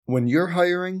When you're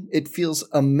hiring, it feels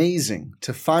amazing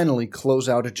to finally close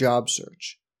out a job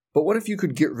search. But what if you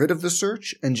could get rid of the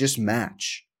search and just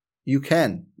match? You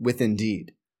can with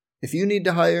Indeed. If you need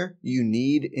to hire, you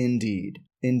need Indeed.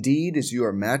 Indeed is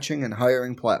your matching and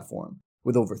hiring platform.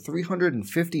 With over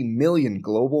 350 million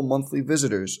global monthly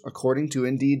visitors, according to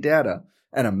Indeed data,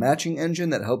 and a matching engine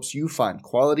that helps you find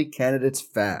quality candidates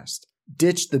fast.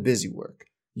 Ditch the busy work.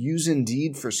 Use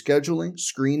Indeed for scheduling,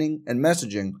 screening, and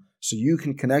messaging so you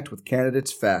can connect with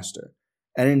candidates faster.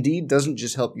 And Indeed doesn't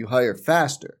just help you hire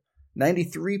faster.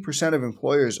 93% of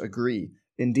employers agree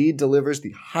Indeed delivers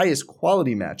the highest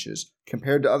quality matches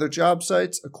compared to other job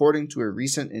sites, according to a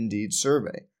recent Indeed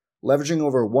survey. Leveraging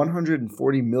over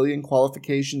 140 million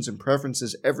qualifications and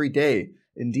preferences every day,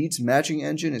 Indeed's matching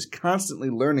engine is constantly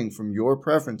learning from your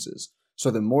preferences, so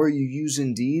the more you use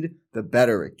Indeed, the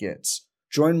better it gets.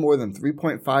 Join more than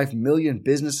 3.5 million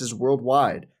businesses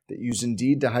worldwide that use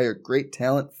Indeed to hire great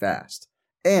talent fast.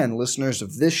 And listeners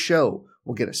of this show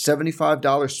will get a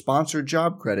 $75 sponsored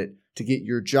job credit to get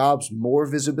your jobs more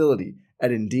visibility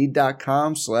at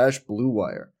Indeed.com/Blue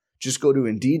Wire. Just go to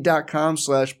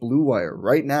Indeed.com/Blue Wire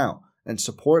right now and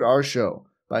support our show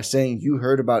by saying you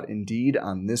heard about Indeed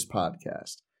on this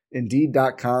podcast.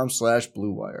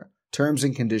 Indeed.com/Blue Wire. Terms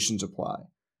and conditions apply.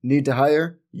 Need to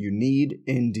hire? You need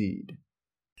Indeed.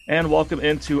 And welcome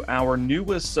into our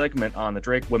newest segment on the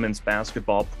Drake women's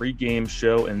basketball pregame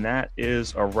show, and that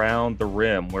is Around the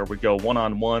Rim, where we go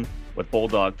one-on-one with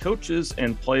Bulldog coaches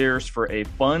and players for a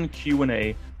fun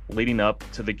Q&A leading up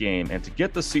to the game. And to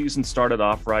get the season started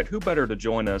off right, who better to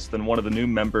join us than one of the new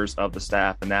members of the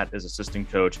staff, and that is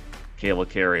assistant coach Kayla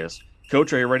Karius.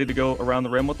 Coach, are you ready to go around the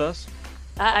rim with us?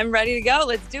 I'm ready to go.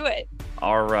 Let's do it.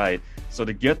 All right. So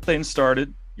to get things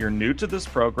started, you're new to this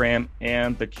program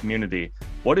and the community.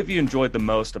 What have you enjoyed the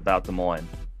most about Des Moines?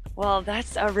 Well,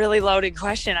 that's a really loaded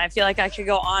question. I feel like I could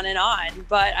go on and on,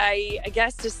 but I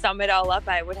guess to sum it all up,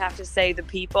 I would have to say the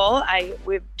people.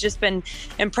 We've just been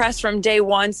impressed from day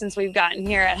one since we've gotten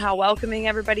here at how welcoming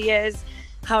everybody is,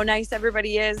 how nice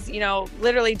everybody is,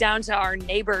 literally down to our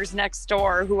neighbors next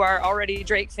door who are already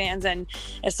Drake fans and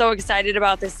are so excited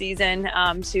about this season,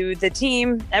 to the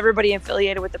team, everybody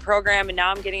affiliated with the program. And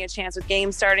now I'm getting a chance with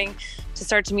games starting to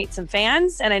start to meet some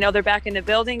fans. And I know they're back in the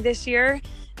building this year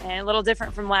and a little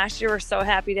different from last year. We're so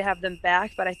happy to have them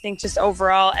back. But I think just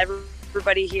overall,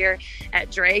 everybody here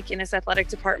at Drake in his athletic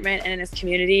department and in his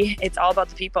community, it's all about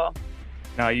the people.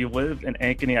 Now, you live in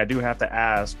Ankeny. I do have to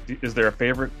ask, is there a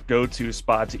favorite go-to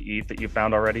spot to eat that you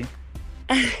found already?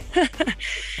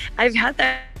 I've had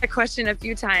that question a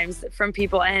few times from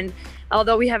people, and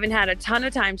although we haven't had a ton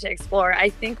of time to explore, I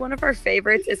think one of our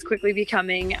favorites is quickly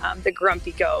becoming the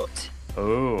Grumpy Goat.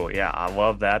 Oh, yeah, I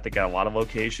love that. They got a lot of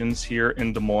locations here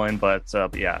in Des Moines, but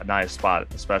yeah, nice spot,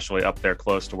 especially up there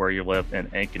close to where you live in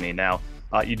Ankeny. Now,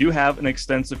 you do have an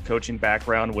extensive coaching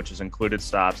background, which has included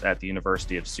stops at the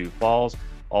University of Sioux Falls,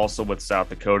 also with South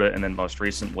Dakota, and then most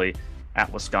recently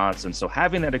at Wisconsin. So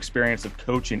having that experience of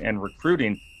coaching and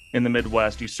recruiting in the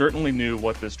Midwest, you certainly knew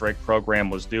what this Drake program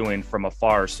was doing from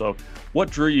afar. So what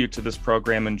drew you to this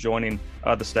program and joining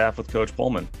the staff with Coach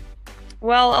Pullman?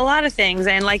 Well, a lot of things.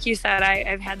 And like you said,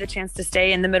 I've had the chance to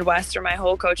stay in the Midwest for my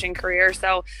whole coaching career.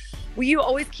 So you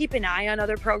always keep an eye on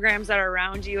other programs that are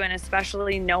around you, and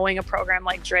especially knowing a program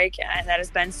like Drake that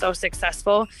has been so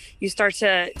successful, you start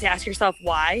to ask yourself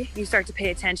why. You start to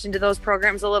pay attention to those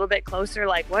programs a little bit closer,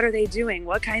 like what are they doing?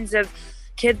 What kinds of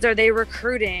kids are they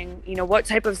recruiting? What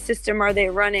type of system are they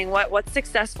running? What's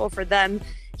successful for them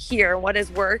here? What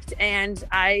has worked? And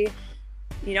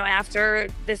after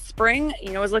this spring,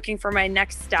 was looking for my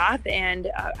next stop, and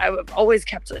I've always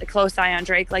kept a close eye on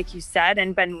Drake, like you said,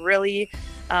 and been really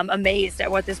amazed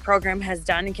at what this program has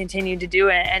done and continued to do.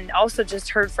 And also just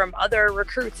heard from other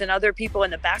recruits and other people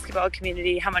in the basketball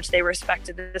community how much they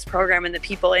respected this program and the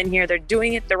people in here. They're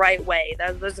doing it the right way.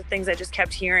 Those are things I just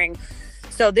kept hearing.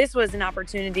 So this was an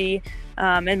opportunity,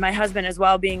 and my husband as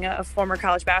well, being a former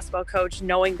college basketball coach,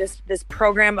 knowing this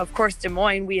program, of course, Des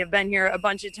Moines, we have been here a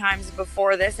bunch of times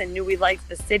before this and knew we liked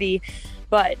the city,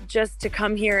 but just to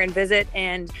come here and visit,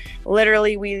 and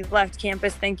literally we left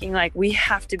campus thinking like we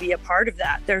have to be a part of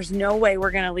that. There's no way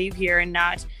we're going to leave here and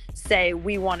not say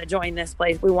we want to join this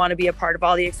place. We want to be a part of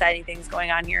all the exciting things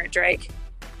going on here at Drake.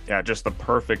 Yeah, just the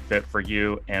perfect fit for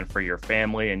you and for your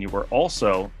family. And you were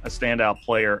also a standout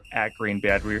player at Green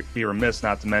Bay. I'd be remiss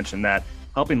not to mention that,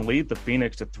 helping lead the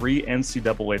Phoenix to 3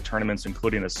 NCAA tournaments,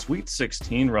 including a Sweet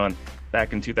 16 run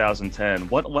back in 2010.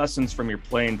 What lessons from your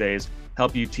playing days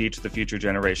help you teach the future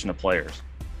generation of players?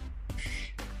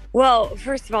 Well,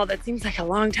 first of all, that seems like a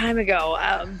long time ago,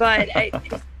 but I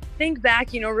think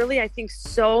back, really, I think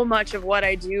so much of what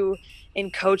I do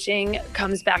in coaching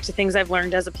comes back to things I've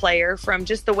learned as a player, from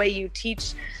just the way you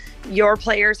teach your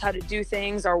players how to do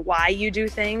things or why you do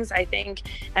things. I think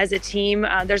as a team,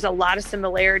 there's a lot of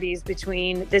similarities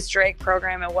between this Drake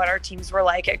program and what our teams were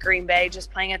like at Green Bay,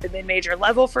 just playing at the mid-major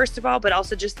level, first of all, but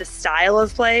also just the style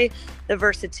of play, the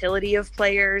versatility of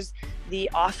players, the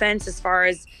offense as far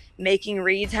as making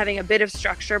reads, having a bit of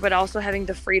structure, but also having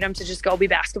the freedom to just go be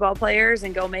basketball players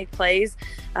and go make plays.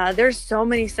 There's so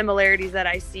many similarities that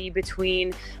I see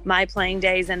between my playing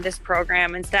days and this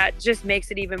program, and that just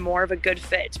makes it even more of a good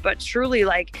fit. But truly,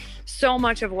 like, so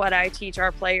much of what I teach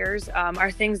our players are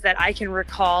things that I can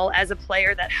recall as a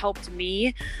player that helped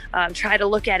me try to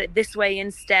look at it this way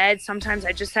instead. Sometimes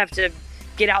I just have to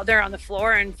get out there on the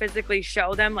floor and physically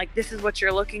show them, like, this is what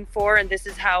you're looking for, and this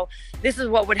is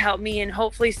what would help me. And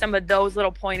hopefully some of those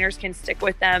little pointers can stick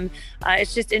with them.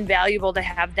 It's just invaluable to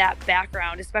have that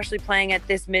background, especially playing at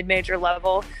this mid-major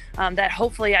level, that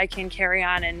hopefully I can carry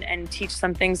on and teach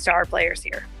some things to our players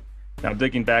here. Now,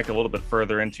 digging back a little bit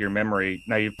further into your memory,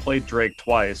 now you've played Drake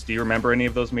twice. Do you remember any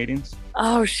of those meetings?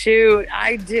 Oh, shoot,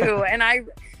 I do. And I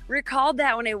recalled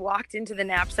that when I walked into the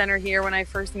Knapp Center here when I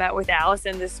first met with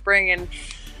Allison this spring. And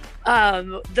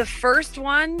the first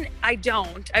one, I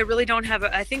really don't have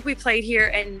I think we played here,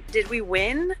 and did we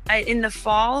win? In the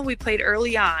fall, we played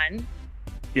early on.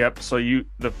 Yep. So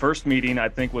the first meeting, I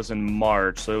think, was in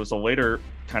March. So it was a later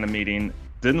kind of meeting.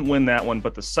 Didn't win that one,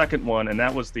 but the second one, and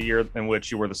that was the year in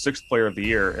which you were the 6th player of the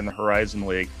year in the Horizon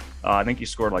League. I think you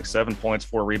scored like 7 points,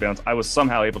 4 rebounds. I was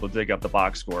somehow able to dig up the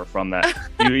box score from that.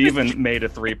 You even made a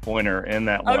 3-pointer in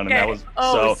that one. Okay. And that was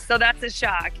so that's a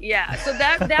shock. Yeah. So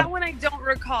that one I don't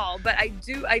recall, but I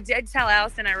did tell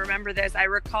Allison, I remember this. I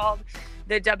recalled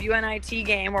the WNIT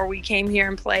game where we came here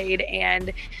and played,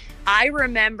 and I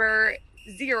remember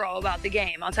zero about the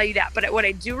game. I'll tell you that. But what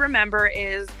I do remember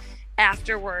is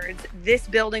afterwards, this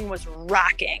building was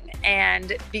rocking,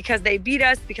 and because they beat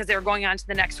us, because they were going on to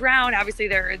the next round, obviously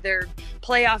their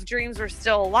playoff dreams were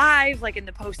still alive, like in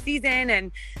the postseason.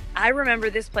 And I remember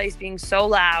this place being so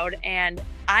loud, and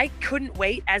I couldn't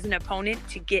wait as an opponent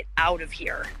to get out of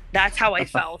here. That's how I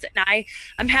felt. And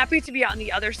I'm happy to be on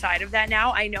the other side of that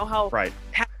now. I know how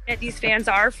passionate these fans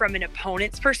are from an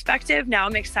opponent's perspective. Now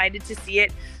I'm excited to see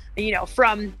it,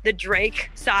 from the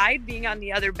Drake side, being on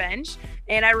the other bench.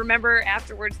 And I remember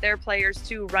afterwards, their players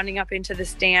too, running up into the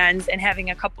stands and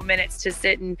having a couple minutes to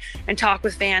sit and talk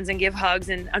with fans and give hugs.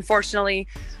 And unfortunately,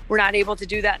 we're not able to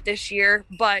do that this year,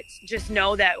 but just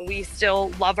know that we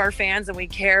still love our fans and we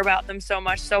care about them so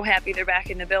much. So happy they're back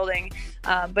in the building.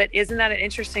 But isn't that an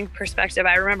interesting perspective?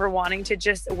 I remember wanting to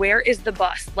just, where is the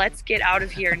bus? Let's get out of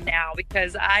here now,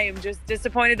 because I am just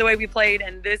disappointed the way we played,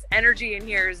 and this energy in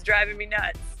here is driving me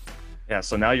nuts. Yeah,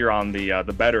 so now you're on the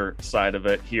better side of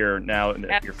it here now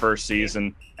in your first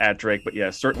season at Drake. But yeah,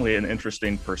 certainly an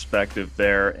interesting perspective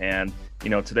there. And,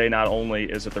 today not only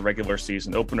is it the regular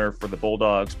season opener for the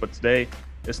Bulldogs, but today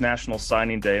is National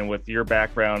Signing Day. And with your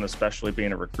background, especially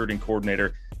being a recruiting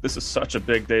coordinator, this is such a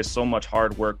big day. So much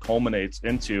hard work culminates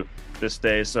into this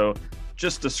day. So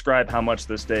just describe how much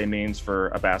this day means for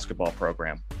a basketball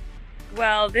program.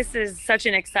 Well, this is such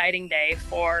an exciting day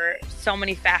for so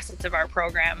many facets of our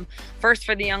program. First,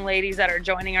 for the young ladies that are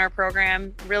joining our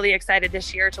program, really excited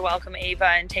this year to welcome Ava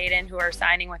and Tayden, who are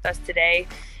signing with us today.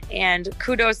 And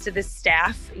kudos to the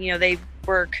staff. They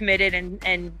were committed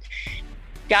and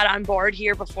got on board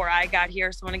here before I got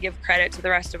here. So I want to give credit to the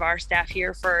rest of our staff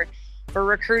here for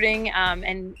recruiting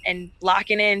and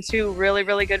locking in 2 really,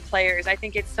 really good players. I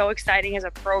think it's so exciting as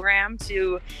a program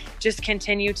to just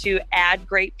continue to add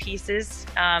great pieces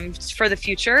for the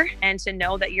future, and to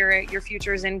know that your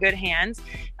future is in good hands.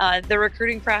 The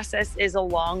recruiting process is a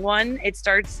long one. It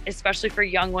starts, especially for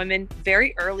young women,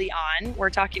 very early on. We're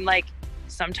talking like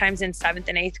sometimes in 7th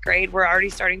and 8th grade, we're already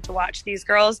starting to watch these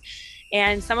girls.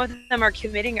 And some of them are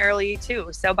committing early too.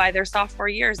 So by their sophomore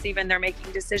years, even, they're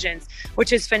making decisions,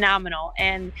 which is phenomenal.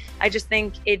 And I just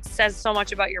think it says so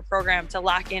much about your program to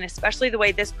lock in, especially the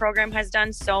way this program has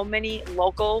done. So many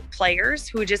local players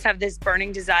who just have this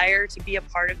burning desire to be a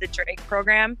part of the Drake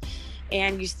program.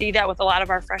 And you see that with a lot of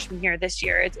our freshmen here this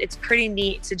year. It's pretty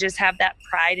neat to just have that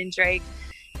pride in Drake.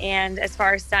 And as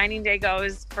far as signing day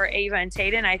goes for Ava and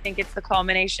Tayden, I think it's the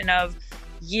culmination of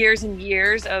years and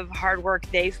years of hard work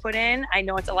they've put in. I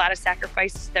know it's a lot of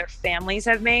sacrifices their families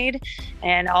have made,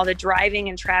 and all the driving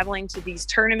and traveling to these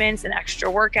tournaments and extra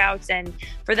workouts, and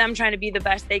for them trying to be the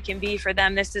best they can be. For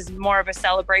them, this is more of a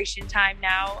celebration time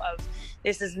now of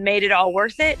this has made it all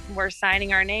worth it. We're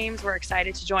signing our names. We're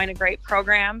excited to join a great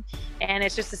program, and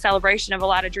it's just a celebration of a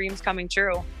lot of dreams coming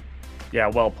true. Yeah,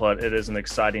 well put. It is an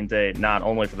exciting day, not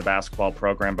only for the basketball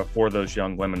program, but for those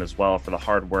young women as well, for the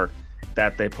hard work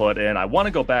that they put in. I want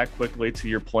to go back quickly to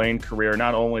your playing career.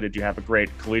 Not only did you have a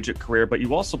great collegiate career, but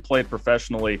you also played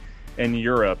professionally in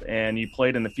Europe, and you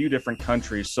played in a few different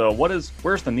countries. So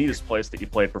where's the neatest place that you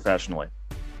played professionally?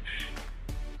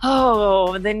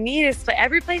 Oh, the neatest place.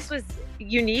 Every place was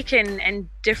unique and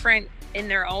different in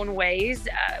their own ways,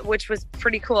 which was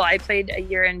pretty cool. I played a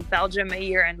year in Belgium, a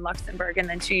year in Luxembourg, and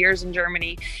then 2 years in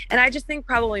Germany. And I just think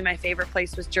probably my favorite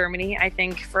place was Germany. I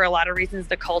think for a lot of reasons,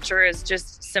 the culture is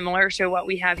just similar to what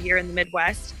we have here in the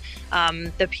Midwest.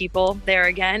 The people there,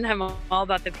 again, I'm all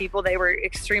about the people. They were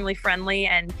extremely friendly,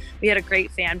 and we had a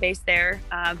great fan base there.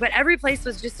 But every place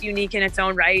was just unique in its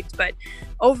own right. But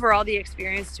overall, the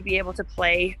experience to be able to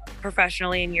play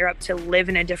professionally in Europe, to live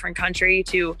in a different country,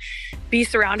 to be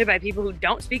surrounded by people who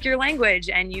don't speak your language,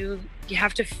 and you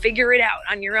have to figure it out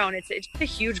on your own. It's a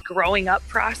huge growing up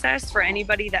process for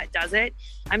anybody that does it.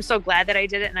 I'm so glad that I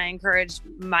did it, and I encourage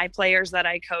my players that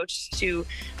I coach to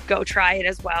go try it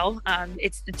as well.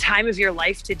 It's the time of your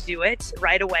life to do it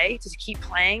right away, to keep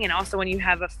playing, and also when you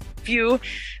have a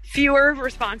fewer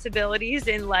responsibilities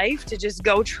in life, to just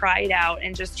go try it out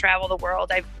and just travel the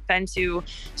world. I've been to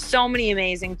so many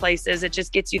amazing places. It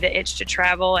just gets you the itch to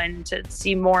travel and to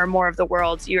see more and more of the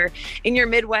world. You're in your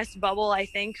Midwest bubble, I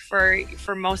think, for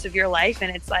most of your life,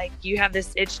 and it's like you have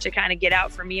this itch to kind of get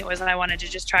out. For me, it was that I wanted to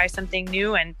just try something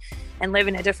new and live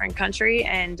in a different country,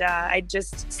 and I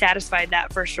just satisfied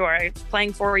that for sure.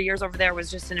 Playing 4 years over there was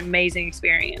just an amazing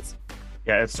experience.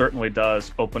 Yeah, it certainly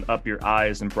does open up your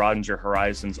eyes and broadens your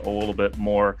horizons a little bit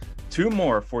more. Two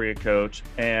more for you, Coach,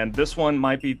 and this one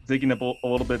might be digging a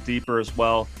little bit deeper as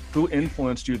well. Who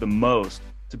influenced you the most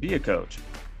to be a coach?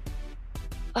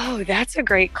 Oh, that's a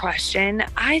great question.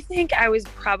 I think I was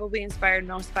probably inspired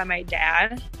most by my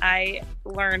dad. I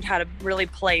learned how to really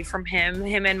play from him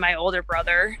and my older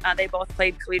brother. They both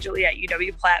played collegiately at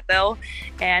UW-Platteville,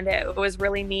 and it was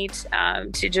really neat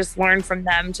to just learn from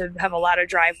them, to have a lot of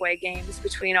driveway games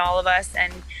between all of us,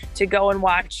 and to go and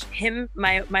watch him,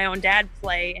 my own dad,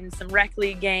 play in some rec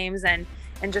league games and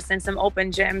just in some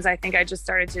open gyms. I think I just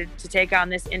started to take on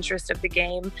this interest of the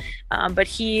game. But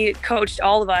he coached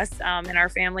all of us in our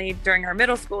family during our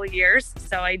middle school years.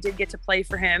 So I did get to play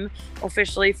for him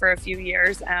officially for a few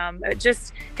years.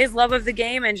 Just his love of the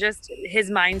game and just his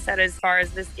mindset as far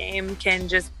as this game can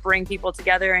just bring people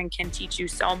together and can teach you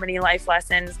so many life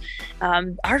lessons.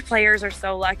 Our players are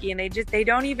so lucky, and they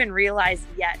don't even realize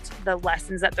yet the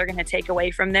lessons that they're going to take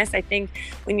away from this. I think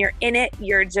when you're in it,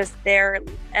 you're just there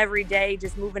every day,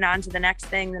 just moving on to the next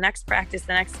thing, the next practice,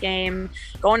 the next game,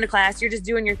 going to class. You're just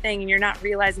doing your thing, and you're not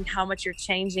realizing how much you're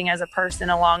changing as a person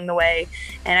along the way.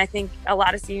 And I think a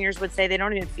lot of seniors would say they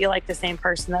don't even feel like the same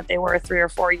person that they were 3 or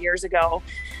 4 years ago.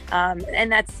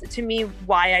 And that's, to me,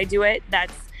 why I do it.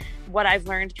 That's what I've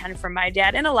learned kind of from my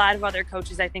dad and a lot of other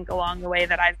coaches, I think, along the way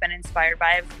that I've been inspired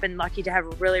by. I've been lucky to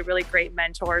have really, really great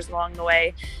mentors along the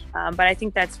way. But I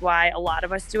think that's why a lot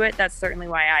of us do it. That's certainly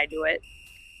why I do it.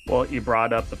 Well, you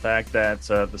brought up the fact that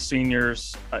the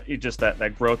seniors, just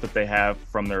that growth that they have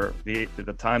from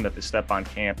the time that they step on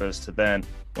campus to then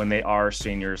when they are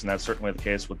seniors, and that's certainly the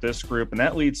case with this group. And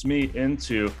that leads me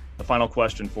into the final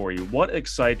question for you. What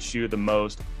excites you the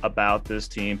most about this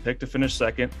team? Picked to finish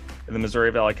second in the Missouri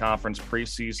Valley Conference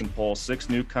preseason poll, 6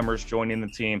 newcomers joining the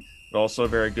team, but also a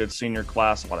very good senior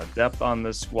class, a lot of depth on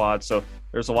this squad. So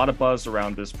there's a lot of buzz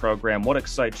around this program. What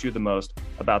excites you the most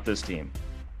about this team?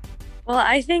 Well,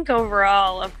 I think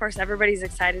overall, of course, everybody's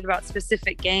excited about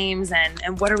specific games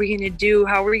and what are we going to do?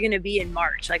 How are we going to be in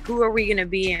March? Like, who are we going to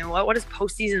be, and what does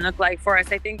postseason look like for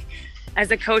us? I think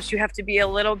as a coach, you have to be a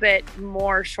little bit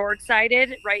more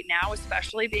short-sighted right now,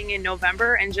 especially being in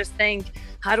November, and just think,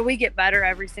 how do we get better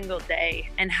every single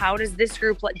day? And how does this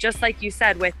group, just like you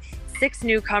said, with 6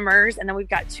 newcomers, and then we've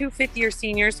got 2 fifth-year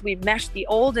seniors, we've meshed the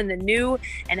old and the new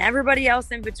and everybody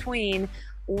else in between.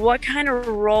 What kind of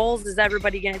roles is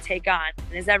everybody going to take on?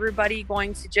 Is everybody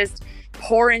going to just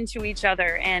pour into each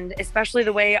other? And especially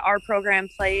the way our program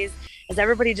plays, is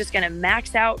everybody just going to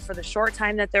max out for the short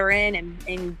time that they're in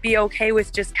and be okay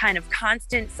with just kind of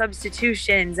constant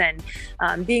substitutions and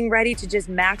being ready to just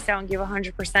max out and give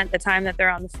 100% the time that they're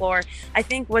on the floor? I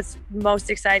think what's most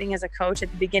exciting as a coach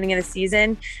at the beginning of the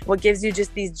season, what gives you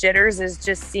just these jitters, is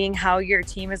just seeing how your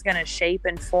team is going to shape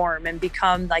and form and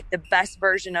become like the best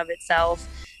version of itself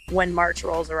when March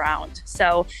rolls around.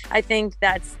 So I think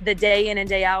that's the day in and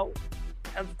day out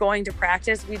of going to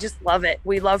practice. We just love it.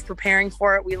 We love preparing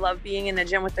for it. We love being in the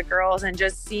gym with the girls and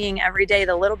just seeing every day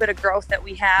the little bit of growth that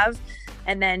we have.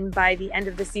 And then by the end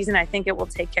of the season, I think it will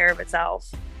take care of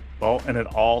itself. Well, and it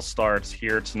all starts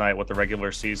here tonight with the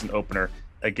regular season opener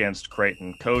against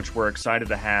Creighton. Coach, we're excited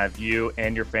to have you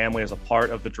and your family as a part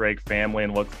of the Drake family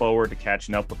and look forward to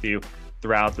catching up with you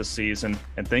throughout the season.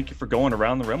 And thank you for going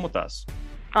around the rim with us.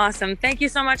 Awesome. Thank you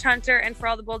so much, Hunter. And for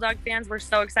all the Bulldog fans, we're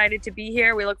so excited to be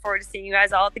here. We look forward to seeing you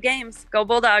guys all at the games. Go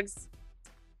Bulldogs.